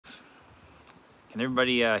Can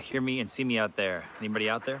everybody hear me and see me out there? Anybody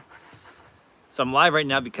out there? So I'm live right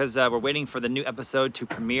now because we're waiting for the new episode to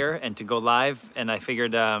premiere and to go live. And I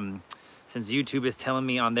figured since YouTube is telling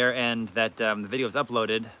me on their end that the video is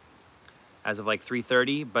uploaded as of like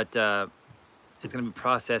 3:30, but it's gonna be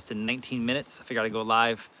processed in 19 minutes. I figured I'd go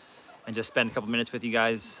live and just spend a couple minutes with you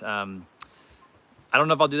guys. I don't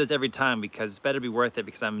know if I'll do this every time because it's better be worth it,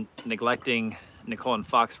 because I'm neglecting Nicole and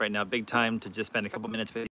Fox right now big time to just spend a couple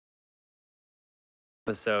minutes with you.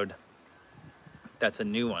 Episode. That's a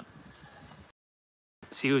new one.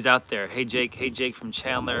 See who's out there. Hey Jake from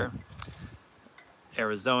Chandler,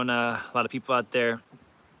 Arizona. A lot of people out there.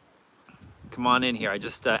 Come on in here. I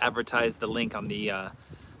just advertised the link on the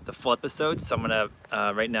full episode, so I'm gonna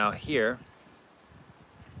right now here.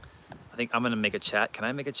 I think I'm gonna make a chat. Can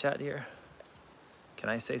I make a chat here? Can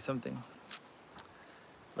I say something?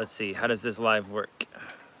 Let's see. How does this live work?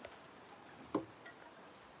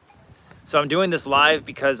 So I'm doing this live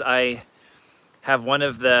because I have one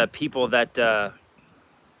of the people that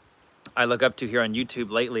I look up to here on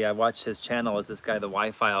YouTube lately. I watch his channel, is this guy, The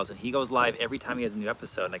Y-Files, and he goes live every time he has a new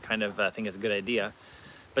episode, and I kind of think it's a good idea.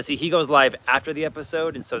 But see, he goes live after the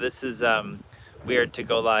episode, and so this is weird to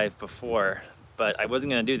go live before. But I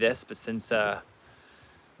wasn't gonna do this, but since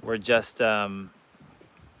we're just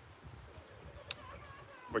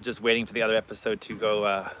waiting for the other episode to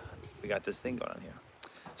go, we got this thing going on here.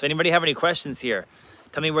 So anybody have any questions here?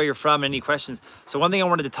 Tell me where you're from, any questions. So one thing I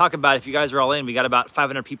wanted to talk about, if you guys are all in, we got about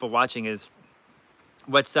 500 people watching, is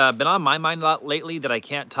what's been on my mind a lot lately that I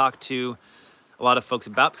can't talk to a lot of folks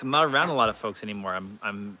about, because I'm not around a lot of folks anymore.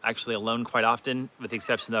 I'm actually alone quite often, with the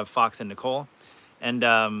exception of Fox and Nicole. And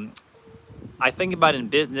I think about in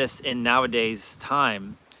business in nowadays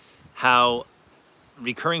time, how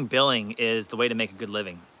recurring billing is the way to make a good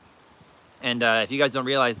living. And if you guys don't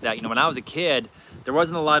realize that, you know, when I was a kid, there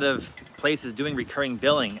wasn't a lot of places doing recurring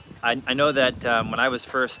billing. I know that when I was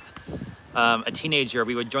first a teenager,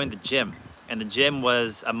 we would join the gym, and the gym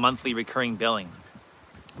was a monthly recurring billing.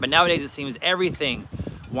 But nowadays it seems everything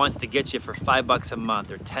wants to get you for $5 a month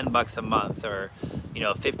or $10 a month or, you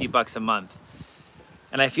know, $50 a month.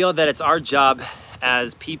 And I feel that it's our job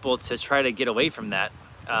as people to try to get away from that.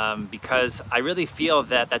 Because I really feel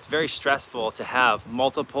that that's very stressful to have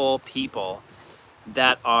multiple people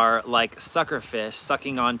that are like suckerfish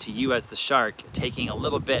sucking onto you as the shark, taking a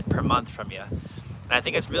little bit per month from you. And I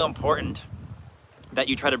think it's real important that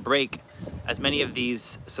you try to break as many of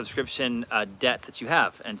these subscription debts that you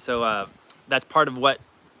have. And so that's part of what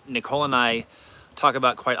Nicole and I talk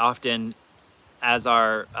about quite often as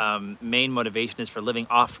our main motivation is for living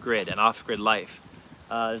off-grid, an off-grid life.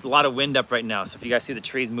 There's a lot of wind up right now, so if you guys see the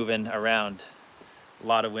trees moving around, a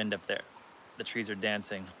lot of wind up there. The trees are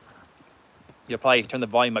dancing. You'll probably turn the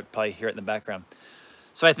volume up, probably hear it in the background.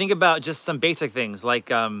 So I think about just some basic things,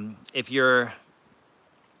 like if you're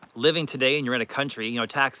living today and you're in a country, you know,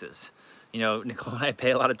 taxes. You know, Nicole and I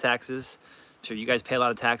pay a lot of taxes. I'm sure you guys pay a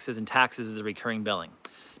lot of taxes, and taxes is a recurring billing.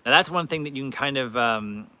 Now that's one thing that you can kind of,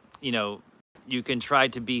 you know, you can try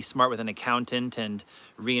to be smart with an accountant and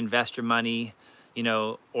reinvest your money, you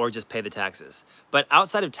know, or just pay the taxes. But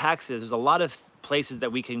outside of taxes, there's a lot of places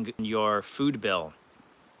that we can get your food bill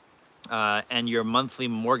and your monthly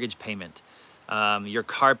mortgage payment, your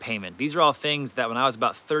car payment. These are all things that when I was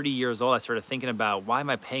about 30 years old, I started thinking about, why am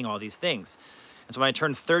I paying all these things? And so when I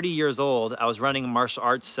turned 30 years old, I was running martial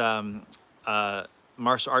arts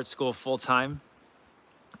school full-time,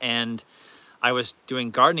 and I was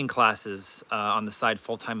doing gardening classes on the side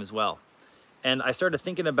full-time as well. And I started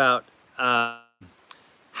thinking about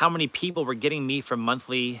how many people were getting me for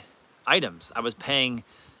monthly items. I was paying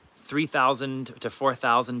 $3,000 to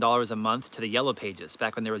 $4,000 a month to the Yellow Pages,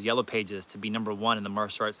 back when there was Yellow Pages, to be #1 in the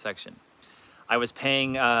martial arts section. I was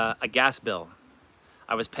paying a gas bill.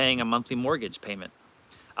 I was paying a monthly mortgage payment.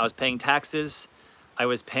 I was paying taxes. I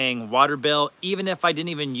was paying water bill. Even if I didn't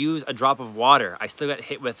even use a drop of water, I still got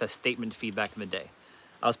hit with a statement fee back in the day.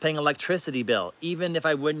 I was paying electricity bill. Even if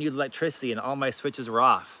I wouldn't use electricity and all my switches were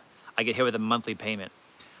off, I get hit with a monthly payment.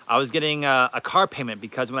 I was getting a car payment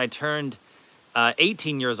because when I turned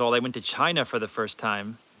 18 years old, I went to China for the first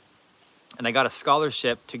time, and I got a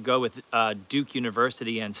scholarship to go with Duke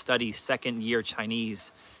University and study second-year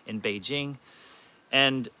Chinese in Beijing.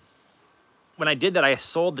 And when I did that, I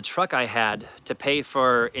sold the truck I had to pay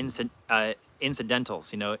for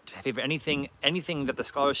incidentals, you know, to pay for anything that the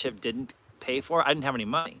scholarship didn't pay for. I didn't have any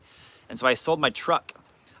money. And so I sold my truck.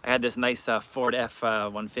 I had this nice Ford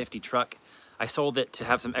F-150 truck. I sold it to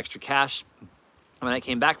have some extra cash. When I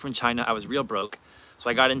came back from China, I was real broke. So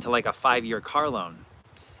I got into like a 5-year car loan.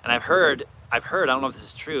 And I've heard, I don't know if this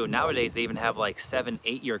is true, nowadays they even have like 7,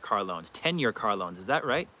 8-year car loans, 10-year car loans. Is that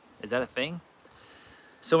right? Is that a thing?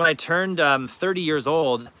 So when I turned 30 years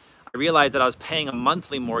old, I realized that I was paying a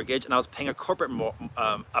monthly mortgage and I was paying a corporate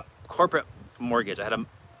mortgage. I had a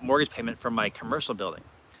mortgage payment for my commercial building,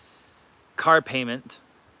 car payment,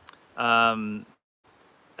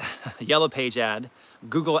 Yellow Page ad,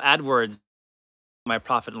 Google AdWords, my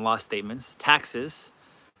profit and loss statements, taxes,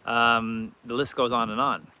 the list goes on and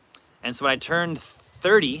on. And so when I turned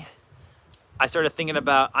 30, I started thinking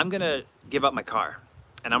about, I'm gonna give up my car,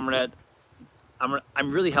 and I'm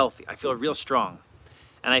really healthy. I feel real strong.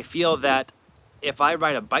 And I feel that if I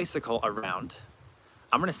ride a bicycle around,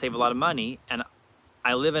 I'm gonna save a lot of money. And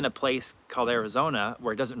I live in a place called Arizona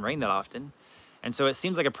where it doesn't rain that often. And so it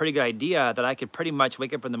seems like a pretty good idea that I could pretty much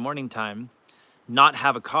wake up in the morning time, not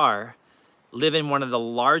have a car, live in one of the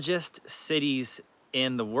largest cities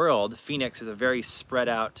in the world. Phoenix is a very spread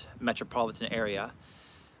out metropolitan area.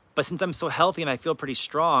 But since I'm so healthy and I feel pretty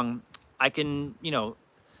strong, I can, you know,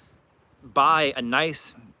 buy a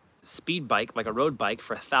nice speed bike, like a road bike,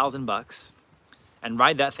 for $1,000 and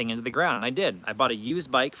ride that thing into the ground. And I did. I bought a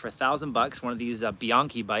used bike for $1,000, one of these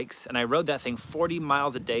Bianchi bikes, and I rode that thing 40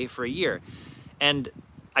 miles a day for a year. And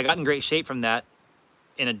I got in great shape from that,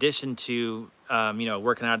 in addition to you know,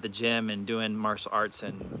 working out at the gym and doing martial arts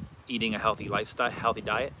and eating a healthy lifestyle, healthy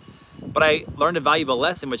diet. But I learned a valuable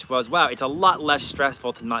lesson, which was, wow, it's a lot less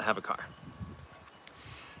stressful to not have a car.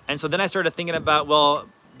 And so then I started thinking about, well,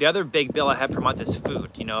 the other big bill I have per month is food.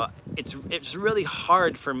 You know, it's really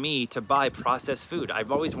hard for me to buy processed food.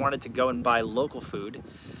 I've always wanted to go and buy local food.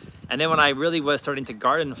 And then when I really was starting to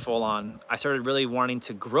garden full on, I started really wanting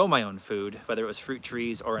to grow my own food, whether it was fruit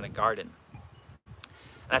trees or in a garden.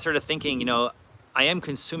 And I started thinking, you know, I am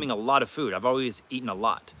consuming a lot of food. I've always eaten a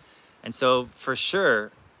lot. And so for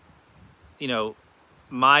sure, you know,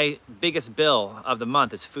 my biggest bill of the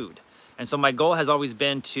month is food. And so my goal has always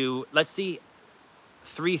been to, let's see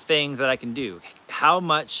 3 things that I can do. How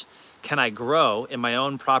much can I grow in my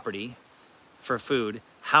own property for food?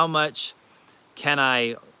 How much can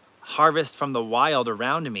I harvest from the wild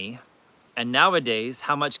around me? And nowadays,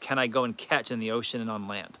 how much can I go and catch in the ocean and on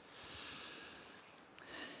land?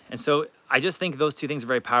 And so I just think those 2 things are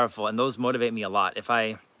very powerful, and those motivate me a lot. If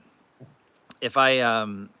I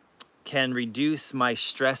can reduce my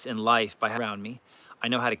stress in life by around me, I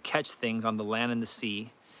know how to catch things on the land and the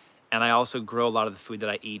sea, and I also grow a lot of the food that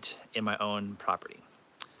I eat in my own property.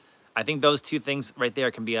 I think those 2 things right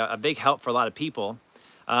there can be a big help for a lot of people.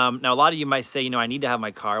 Now, a lot of you might say, you know, I need to have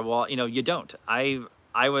my car. Well, you know, you don't. I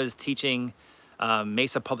was teaching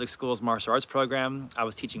Mesa Public Schools martial arts program. I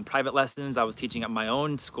was teaching private lessons. I was teaching at my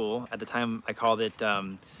own school. At the time, I called it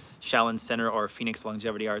Shaolin Center or Phoenix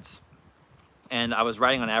Longevity Arts. And I was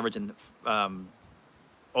riding on average in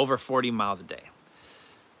over 40 miles a day.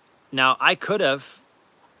 Now, I could have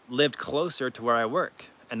lived closer to where I work.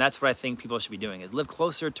 And that's what I think people should be doing, is live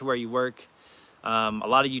closer to where you work. A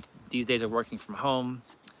lot of you these days are working from home.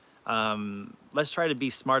 Let's try to be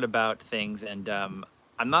smart about things. And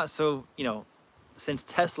I'm not so, you know, since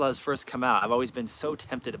Tesla has first come out, I've always been so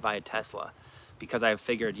tempted to buy a Tesla, because I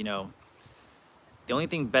figured, you know, the only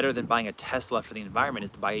thing better than buying a Tesla for the environment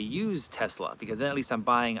is to buy a used Tesla, because then at least I'm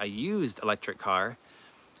buying a used electric car.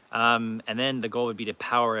 And then the goal would be to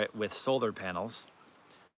power it with solar panels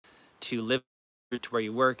to live to where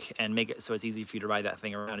you work and make it so it's easy for you to ride that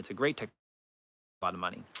thing around. It's a great technology, a lot of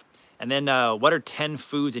money. And then what are 10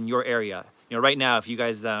 foods in your area? You know, right now, if you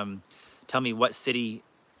guys tell me what city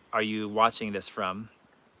are you watching this from,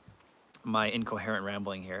 my incoherent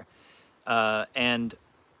rambling here, and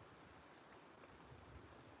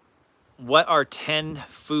what are 10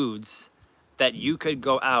 foods that you could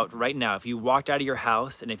go out right now, if you walked out of your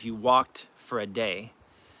house and if you walked for a day,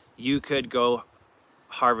 you could go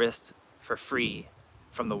harvest for free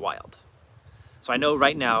from the wild? So I know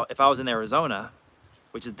right now, if I was in Arizona,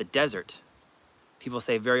 which is the desert, people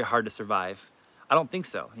say very hard to survive. I don't think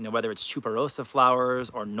so. You know, whether it's chuparosa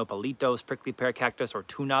flowers or nopalitos, prickly pear cactus, or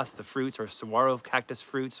tunas, the fruits, or saguaro cactus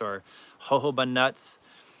fruits, or jojoba nuts.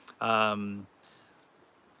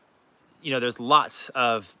 You know, there's lots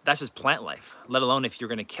of, that's just plant life, let alone if you're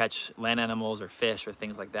gonna catch land animals or fish or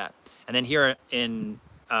things like that. And then here in,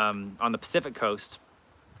 on the Pacific coast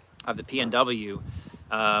of the PNW,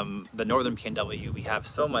 the northern PNW, we have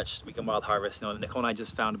so much we can wild harvest. You know, Nicolle and I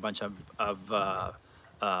just found a bunch of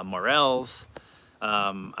morels.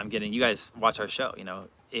 I'm getting, you guys watch our show, you know,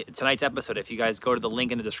 tonight's episode, if you guys go to the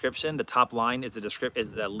link in the description, the top line is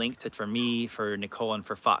the link to, for me, for Nicolle, and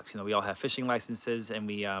for Fox. You know, we all have fishing licenses, and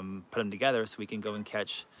we put them together so we can go and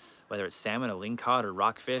catch whether it's salmon or lingcod or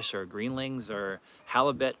rockfish or greenlings or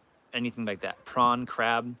halibut, anything like that. Prawn,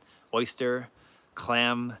 crab, oyster,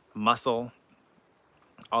 clam, mussel,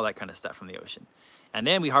 all that kind of stuff from the ocean. And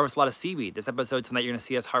then we harvest a lot of seaweed. This episode tonight, you're gonna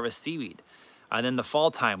see us harvest seaweed. And then the fall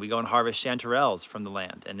time, we go and harvest chanterelles from the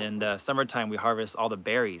land. And in the summertime, we harvest all the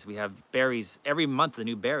berries. We have berries every month, a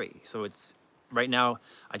new berry. So it's, right now,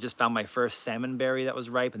 I just found my first salmon berry that was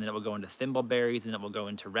ripe, and then it will go into thimbleberries, and then it will go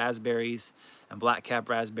into raspberries and blackcap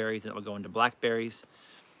raspberries, and it will go into blackberries.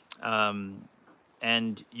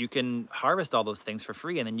 And you can harvest all those things for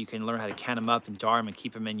free, and then you can learn how to can them up and jar them and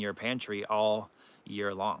keep them in your pantry all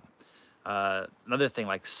year long. Another thing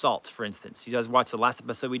like salt, for instance. You guys watched the last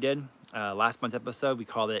episode we did, last month's episode. We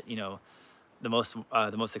called it, you know, the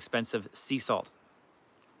most expensive sea salt.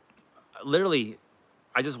 Literally,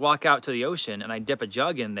 I just walk out to the ocean and I dip a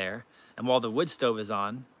jug in there, and while the wood stove is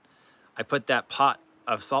on, I put that pot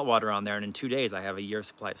of salt water on there, and in 2 days I have a year's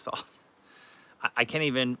supply of salt. I can't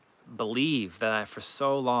even believe that for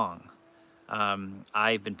so long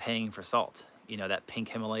I've been paying for salt. You know, that pink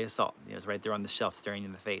Himalaya salt, you know, it's right there on the shelf staring you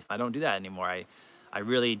in the face. I don't do that anymore. I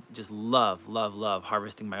really just love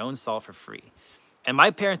harvesting my own salt for free. And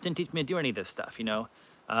my parents didn't teach me to do any of this stuff, you know.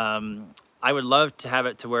 I would love to have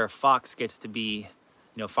it to where Fox gets to be,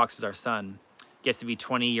 you know, Fox is our son, gets to be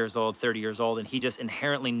 20 years old, 30 years old, and he just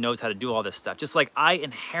inherently knows how to do all this stuff. Just like I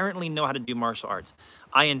inherently know how to do martial arts.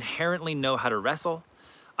 I inherently know how to wrestle.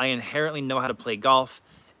 I inherently know how to play golf,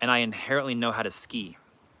 and I inherently know how to ski.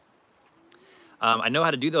 I know how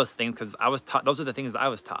to do those things because I was taught, those are the things I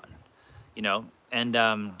was taught, you know, and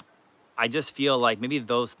I just feel like maybe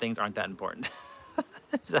those things aren't that important.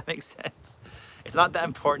 Does that make sense? It's not that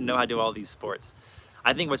important to know how to do all these sports.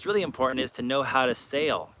 I think what's really important is to know how to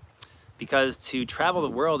sail, because to travel the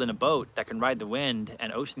world in a boat that can ride the wind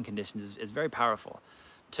and ocean conditions is very powerful.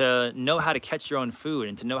 To know how to catch your own food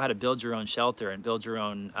and to know how to build your own shelter and build your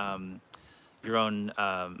own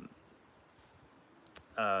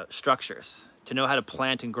structures, to know how to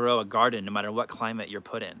plant and grow a garden no matter what climate you're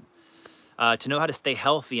put in, to know how to stay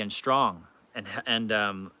healthy and strong and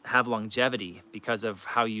have longevity because of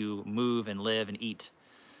how you move and live and eat.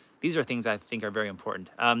 These are things I think are very important.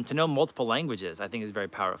 To know multiple languages, I think is very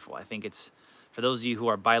powerful. I think it's, for those of you who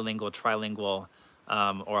are bilingual, trilingual,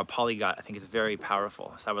 or a polyglot, I think it's very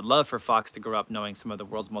powerful. So I would love for Fox to grow up knowing some of the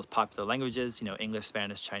world's most popular languages, you know, English,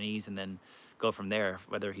 Spanish, Chinese, and then go from there,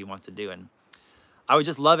 whether he wants to do. And I would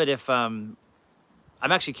just love it if, I'm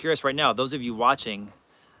actually curious right now, those of you watching,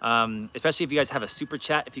 especially if you guys have a super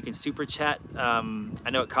chat, if you can super chat. I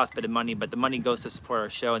know it costs a bit of money, but the money goes to support our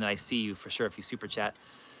show, and then I see you for sure if you super chat.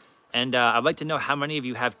 And I'd like to know how many of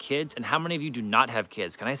you have kids and how many of you do not have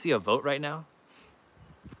kids. Can I see a vote right now?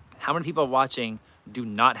 How many people watching do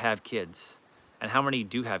not have kids? And how many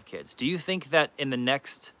do have kids? Do you think that in the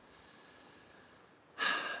next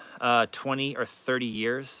 20 or 30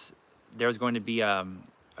 years, there's going to be a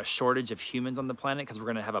shortage of humans on the planet because we're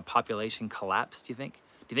going to have a population collapse, do you think?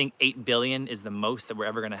 Do you think 8 billion is the most that we're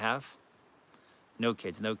ever going to have? No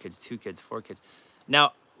kids, 2 kids, 4 kids.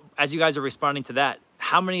 Now, as you guys are responding to that,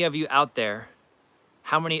 how many of you out there,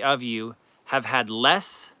 how many of you have had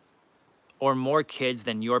less or more kids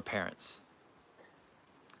than your parents?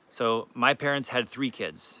 So my parents had 3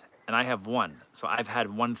 kids and I have 1. So I've had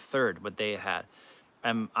 1/3 what they had.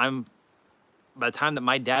 By the time that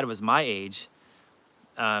my dad was my age,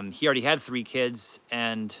 he already had 3 kids,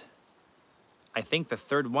 and I think the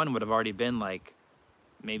 3rd one would have already been like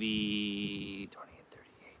maybe 20 and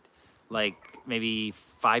 38, like maybe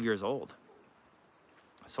 5 years old.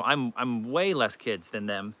 So I'm way less kids than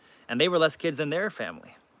them, and they were less kids than their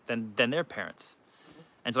family, than their parents.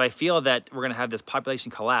 And so I feel that we're going to have this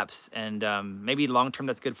population collapse, and maybe long term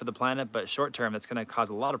that's good for the planet, but short term that's going to cause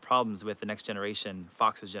a lot of problems with the next generation,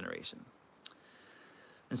 Fox's generation.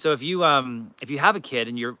 And so if you have a kid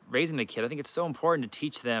and you're raising a kid, I think it's so important to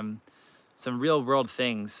teach them some real world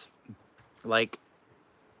things like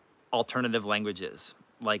alternative languages,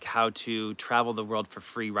 like how to travel the world for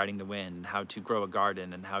free riding the wind, how to grow a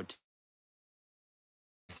garden, and how to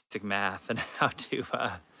basic math, and how to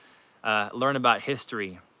learn about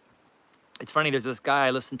history. It's funny, there's this guy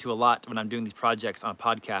I listen to a lot when I'm doing these projects on a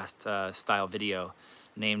podcast style video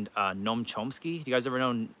named Noam Chomsky. Do you guys ever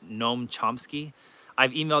know Noam Chomsky?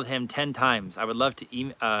 I've emailed him 10 times. I would love to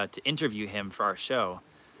interview him for our show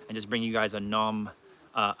and just bring you guys a Noam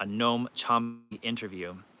Chomsky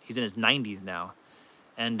interview. He's in his 90s now.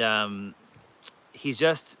 And he's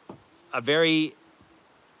just a very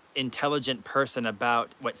intelligent person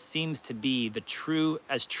about what seems to be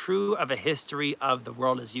as true of a history of the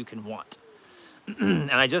world as you can want.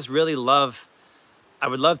 And I just really I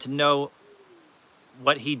would love to know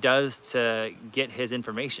what he does to get his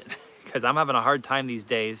information, because I'm having a hard time these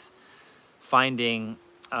days finding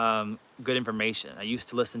good information. I used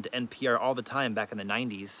to listen to NPR all the time back in the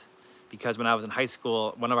 90s, because when I was in high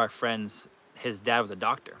school, one of our friends, his dad was a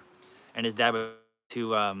doctor, and his dad would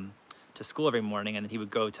to school every morning, and then he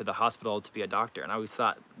would go to the hospital to be a doctor. And I always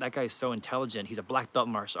thought, that guy's so intelligent. He's a black belt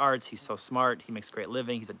in martial arts. He's so smart. He makes a great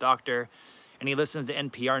living. He's a doctor, and he listens to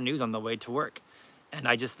NPR news on the way to work. And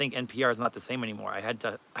I just think NPR is not the same anymore. I had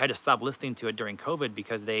to stop listening to it during COVID,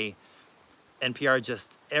 because NPR,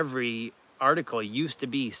 just every article used to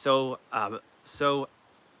be so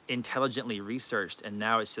intelligently researched, and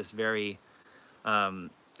now it's just very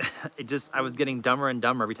I was getting dumber and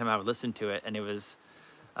dumber every time I would listen to it, and it was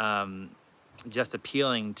just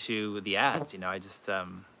appealing to the ads, you know.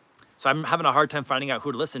 So I'm having a hard time finding out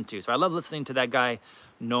who to listen to. So I love listening to that guy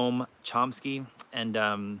Noam Chomsky, and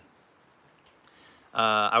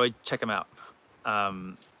I would check him out,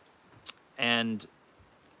 and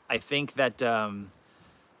I think that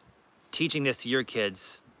teaching this to your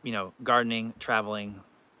kids, you know, gardening, traveling,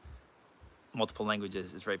 multiple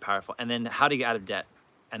languages, is very powerful. And then how to get out of debt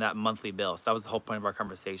and that monthly bill. So that was the whole point of our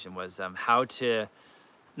conversation, was how to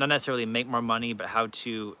not necessarily make more money, but how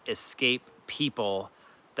to escape people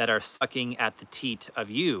that are sucking at the teat of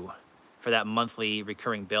you for that monthly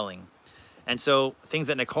recurring billing. And so things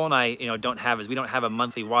that Nicolle and I, you know, don't have is, we don't have a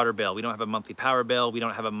monthly water bill. We don't have a monthly power bill. We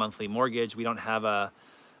don't have a monthly mortgage. We don't have a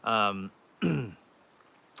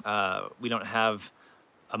we don't have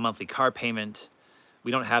a monthly car payment.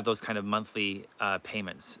 We don't have those kind of monthly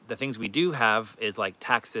payments. The things we do have is like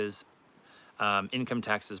taxes, income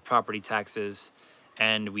taxes, property taxes,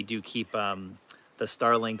 and we do keep the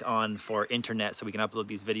Starlink on for internet, so we can upload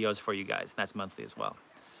these videos for you guys. And that's monthly as well.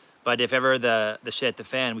 But if ever the shit hit the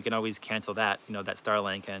fan, we can always cancel that, you know, that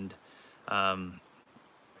Starlink, and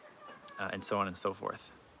so on and so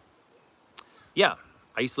forth. Yeah,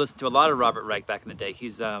 I used to listen to a lot of Robert Reich back in the day. He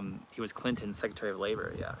was Clinton's Secretary of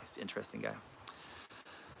Labor. Yeah, he's an interesting guy.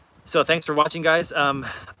 So thanks for watching, guys.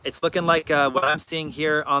 It's looking like what I'm seeing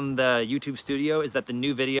here on the YouTube studio is that the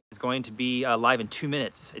new video is going to be live in 2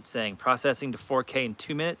 minutes. It's saying processing to 4K in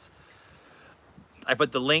 2 minutes. I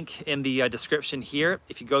put the link in the description here.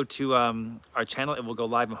 If you go to our channel, it will go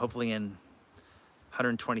live hopefully in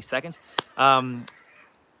 120 seconds.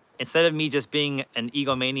 Instead of me just being an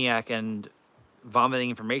egomaniac and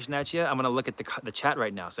vomiting information at you, I'm gonna look at the chat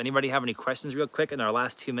right now. So anybody have any questions real quick in our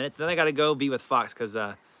last 2 minutes? Then I gotta go be with Fox, because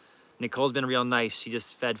Nicole's been real nice. She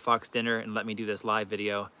just fed Fox dinner and let me do this live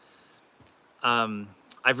video.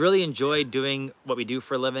 I've really enjoyed doing what we do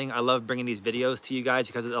for a living. I love bringing these videos to you guys,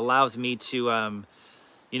 because it allows me to,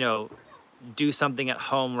 you know, do something at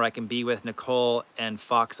home where I can be with Nicolle and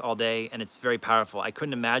Fox all day, and it's very powerful. I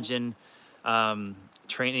couldn't imagine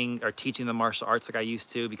training or teaching the martial arts like I used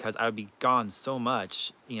to, because I would be gone so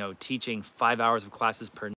much, you know, teaching 5 hours of classes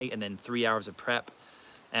per night and then 3 hours of prep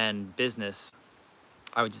and business.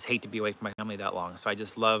 I would just hate to be away from my family that long. So I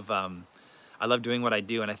just love, I love doing what I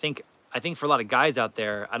do. And I think for a lot of guys out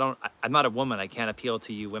there, I'm not a woman, I can't appeal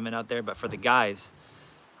to you women out there, but for the guys,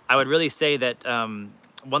 I would really say that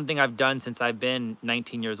one thing I've done since I've been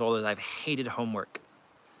 19 years old is I've hated homework.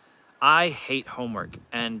 I hate homework,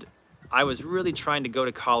 and I was really trying to go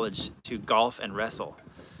to college to golf and wrestle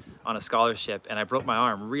on a scholarship, and I broke my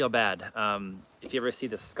arm real bad. If you ever see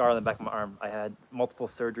the scar on the back of my arm, I had multiple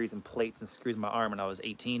surgeries and plates and screws in my arm when I was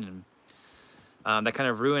 18, and that kind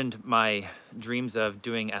of ruined my dreams of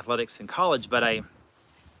doing athletics in college. But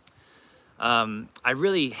I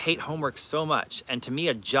really hate homework so much, and to me,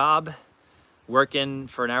 a job working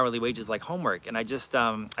for an hourly wage is like homework, and I just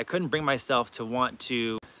I couldn't bring myself to want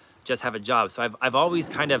to just have a job. So I've always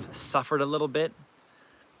kind of suffered a little bit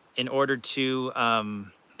in order to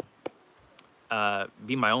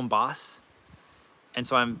be my own boss. And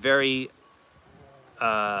so I'm very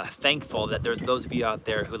thankful that there's those of you out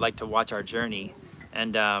there who like to watch our journey.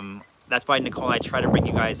 And that's why Nicolle and I try to bring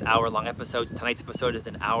you guys hour-long episodes. Tonight's episode is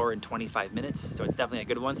 1 hour and 25 minutes, so it's definitely a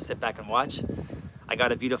good one, so sit back and watch. I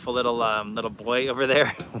got a beautiful little boy over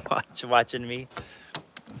there watching me,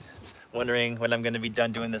 wondering when I'm gonna be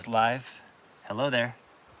done doing this live. Hello there.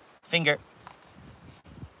 Finger.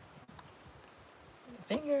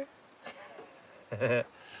 Finger.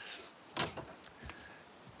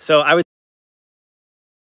 So I was,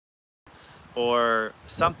 or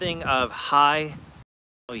something of high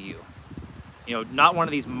value, you know, not one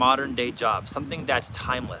of these modern day jobs, something that's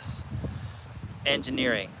timeless.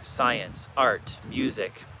 Engineering, science, art,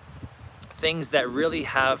 music, things that really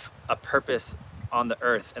have a purpose on the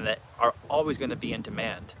earth and that are always going to be in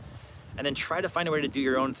demand. And then try to find a way to do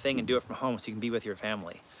your own thing and do it from home so you can be with your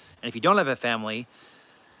family. And if you don't have a family,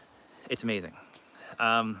 It's amazing.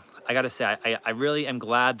 I gotta say, I really am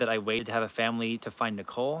glad that I waited to have a family to find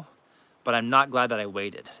Nicolle, but I'm not glad that I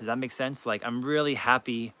waited. Does that make sense? Like, I'm really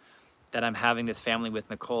happy that I'm having this family with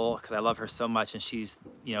Nicolle because I love her so much, and she's,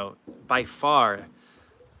 you know, by far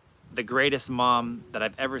the greatest mom that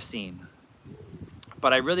I've ever seen.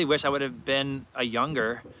 But I really wish I would have been a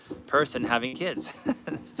younger person having kids.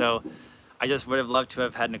 So I just would have loved to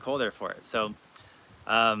have had Nicolle there for it. So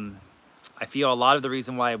I feel a lot of the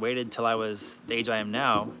reason why I waited till I was the age I am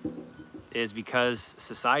now is because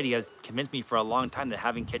society has convinced me for a long time that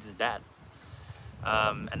having kids is bad.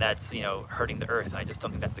 And that's, you know, hurting the earth. I just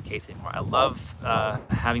don't think that's the case anymore. I love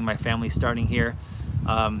having my family starting here.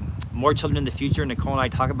 More children in the future. Nicolle and I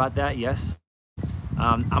talk about that, yes.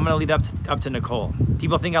 I'm gonna leave that up to Nicolle.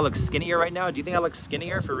 People think I look skinnier right now. Do you think I look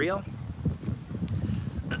skinnier for real?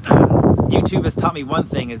 YouTube has taught me one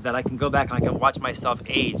thing, is that I can go back and I can watch myself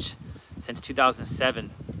age since 2007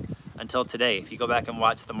 until today. If you go back and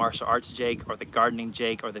watch the martial arts Jake, or the gardening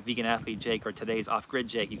Jake, or the vegan athlete Jake, or today's off-grid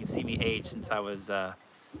Jake, you can see me age since I was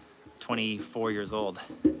 24 years old.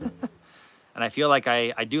 And I feel like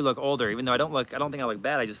I do look older, even though I don't think I look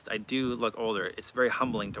bad. I do look older. It's very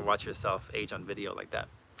humbling to watch yourself age on video like that.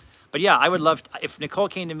 But yeah, I would love, if Nicolle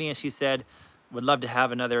came to me and she said, would love to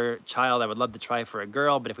have another child, I would love to try for a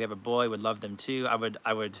girl, but if we have a boy, would love them too. I would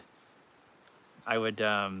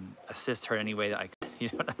assist her in any way that I could, you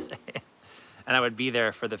know what I'm saying? And I would be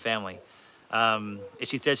there for the family. If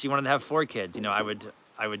she said she wanted to have 4 kids, you know, I would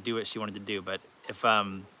do what she wanted to do. But if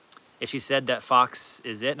she said that Fox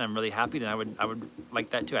is it and I'm really happy, then I would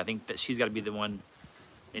like that too. I think that she's got to be the one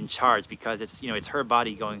in charge, because it's, you know, it's her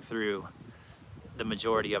body going through the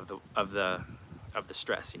majority of the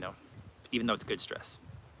stress, you know, even though it's good stress.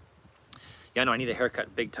 Yeah, no, I need a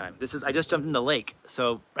haircut big time. I just jumped in the lake.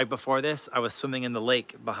 So right before this, I was swimming in the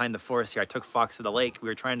lake behind the forest here. I took Fox to the lake. We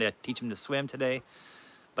were trying to teach him to swim today,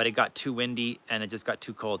 but it got too windy and it just got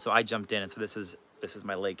too cold. So I jumped in, and so this is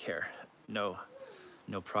my lake hair. No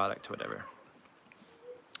product, whatever.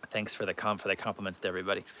 Thanks for the compliments to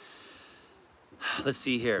everybody. Let's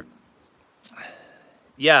see here.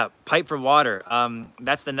 Yeah, pipe for water.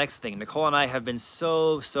 That's the next thing. Nicolle and I have been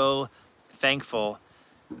so thankful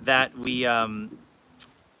that we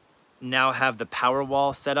now have the power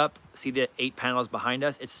wall set up. See the 8 panels behind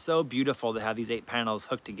us? It's so beautiful to have these 8 panels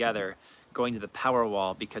hooked together going to the power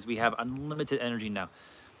wall, because we have unlimited energy now.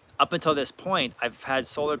 Up until this point, I've had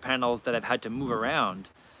solar panels that I've had to move around,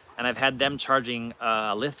 and I've had them charging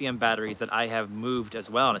lithium batteries that I have moved as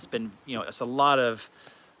well. And it's been, you know, it's a lot of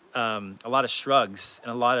shrugs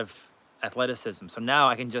and a lot of athleticism. So now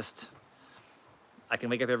I can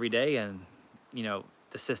wake up every day and, you know,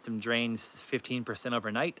 the system drains 15%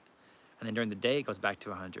 overnight, and then during the day it goes back to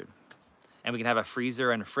 100. And we can have a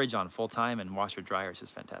freezer and a fridge on full time, and washer dryer. It's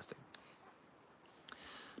just fantastic.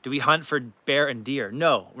 Do we hunt for bear and deer?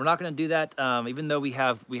 No, we're not going to do that. Even though we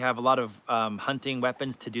have a lot of hunting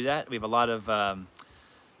weapons to do that. We have a lot of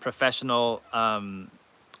professional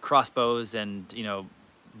crossbows and, you know,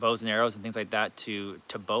 bows and arrows and things like that to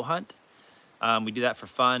bow hunt. We do that for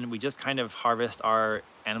fun. We just kind of harvest our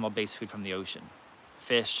animal-based food from the ocean: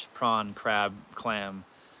 fish, prawn, crab, clam,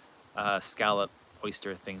 scallop,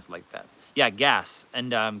 oyster, things like that. Yeah, gas. And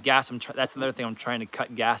gas, that's another thing. I'm trying to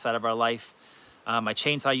cut gas out of our life. My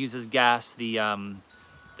chainsaw uses gas. The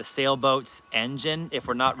sailboat's engine, if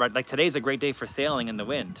we're not right, like today's a great day for sailing in the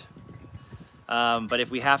wind. But if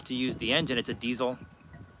we have to use the engine, it's a diesel.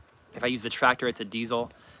 If I use the tractor, it's a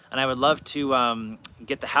diesel. And I would love to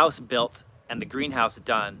get the house built and the greenhouse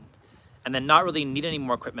done, and then not really need any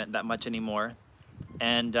more equipment that much anymore,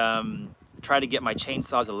 and try to get my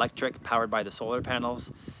chainsaws electric, powered by the solar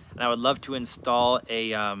panels. And I would love to install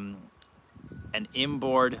an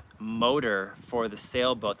inboard motor for the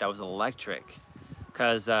sailboat that was electric,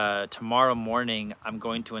 because tomorrow morning I'm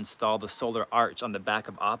going to install the solar arch on the back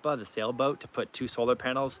of Appa, the sailboat, to put 2 solar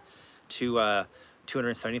panels to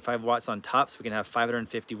 275 watts on top, so we can have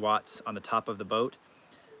 550 watts on the top of the boat,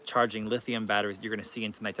 charging lithium batteries you're going to see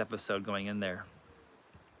in tonight's episode going in there.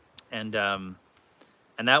 And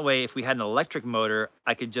that way, if we had an electric motor,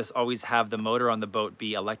 I could just always have the motor on the boat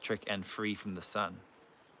be electric and free from the sun.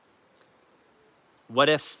 What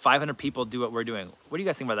if 500 people do what we're doing? What do you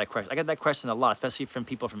guys think about that question? I get that question a lot, especially from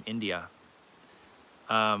people from India.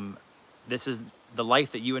 This is the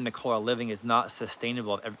life that you and Nicolle are living is not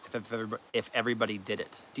sustainable if everybody did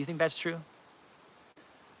it. Do you think that's true?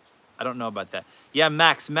 I don't know about that. Yeah,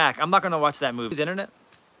 Mac, I'm not going to watch that movie. Is internet?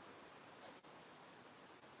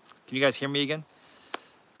 Can you guys hear me again?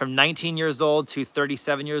 From 19 years old to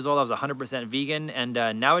 37 years old, I was 100% vegan.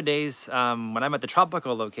 And nowadays, when I'm at the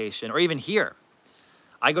tropical location, or even here,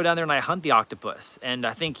 I go down there and I hunt the octopus, and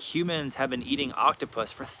I think humans have been eating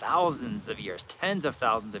octopus for thousands of years, tens of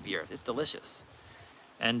thousands of years. It's delicious.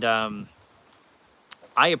 And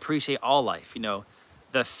I appreciate all life. You know,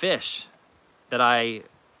 the fish that I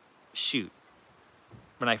shoot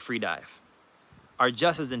when I free dive are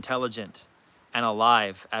just as intelligent and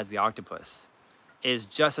alive as the octopus, is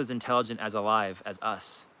just as intelligent as alive as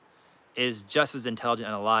us, is just as intelligent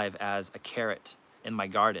and alive as a carrot in my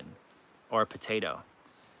garden or a potato.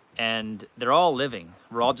 And they're all living.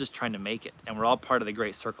 We're all just trying to make it, and we're all part of the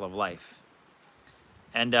great circle of life.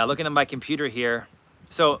 And looking at my computer here,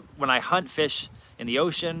 so when I hunt fish in the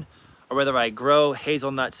ocean, or whether I grow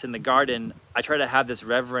hazelnuts in the garden, I try to have this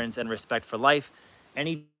reverence and respect for life.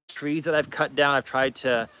 Any trees that I've cut down, I've tried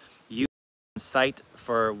to use site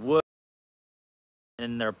for wood,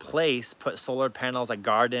 and in their place put solar panels like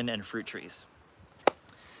garden and fruit trees.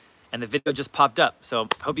 And the video just popped up, so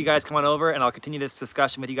hope you guys come on over, and I'll continue this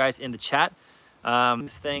discussion with you guys in the chat.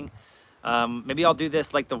 Maybe I'll do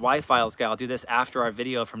this like the Y-Files guy. I'll do this after our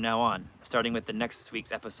video from now on, starting with the next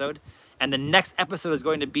week's episode. And the next episode is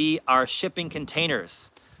going to be our shipping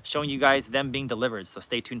containers, showing you guys them being delivered. So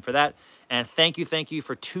stay tuned for that. And thank you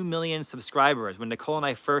for 2 million subscribers. When Nicolle and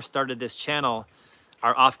I first started this channel,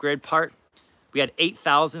 our off-grid part, we had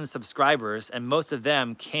 8,000 subscribers, and most of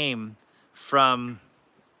them came from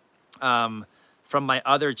my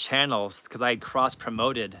other channels, because I had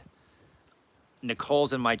cross-promoted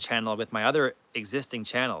Nicolle's in my channel with my other existing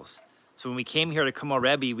channels. So when we came here to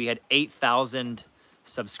Komorebi, we had 8,000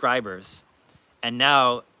 subscribers. And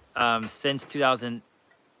now, since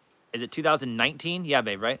 2019? Yeah,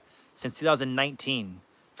 babe, right? Since 2019,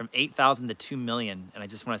 from 8,000 to 2 million. And I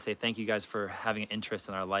just want to say thank you guys for having an interest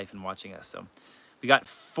in our life and watching us. So we got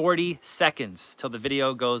 40 seconds till the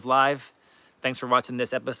video goes live. Thanks for watching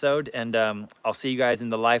this episode, and I'll see you guys in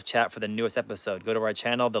the live chat for the newest episode. Go to our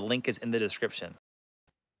channel. The link is in the description.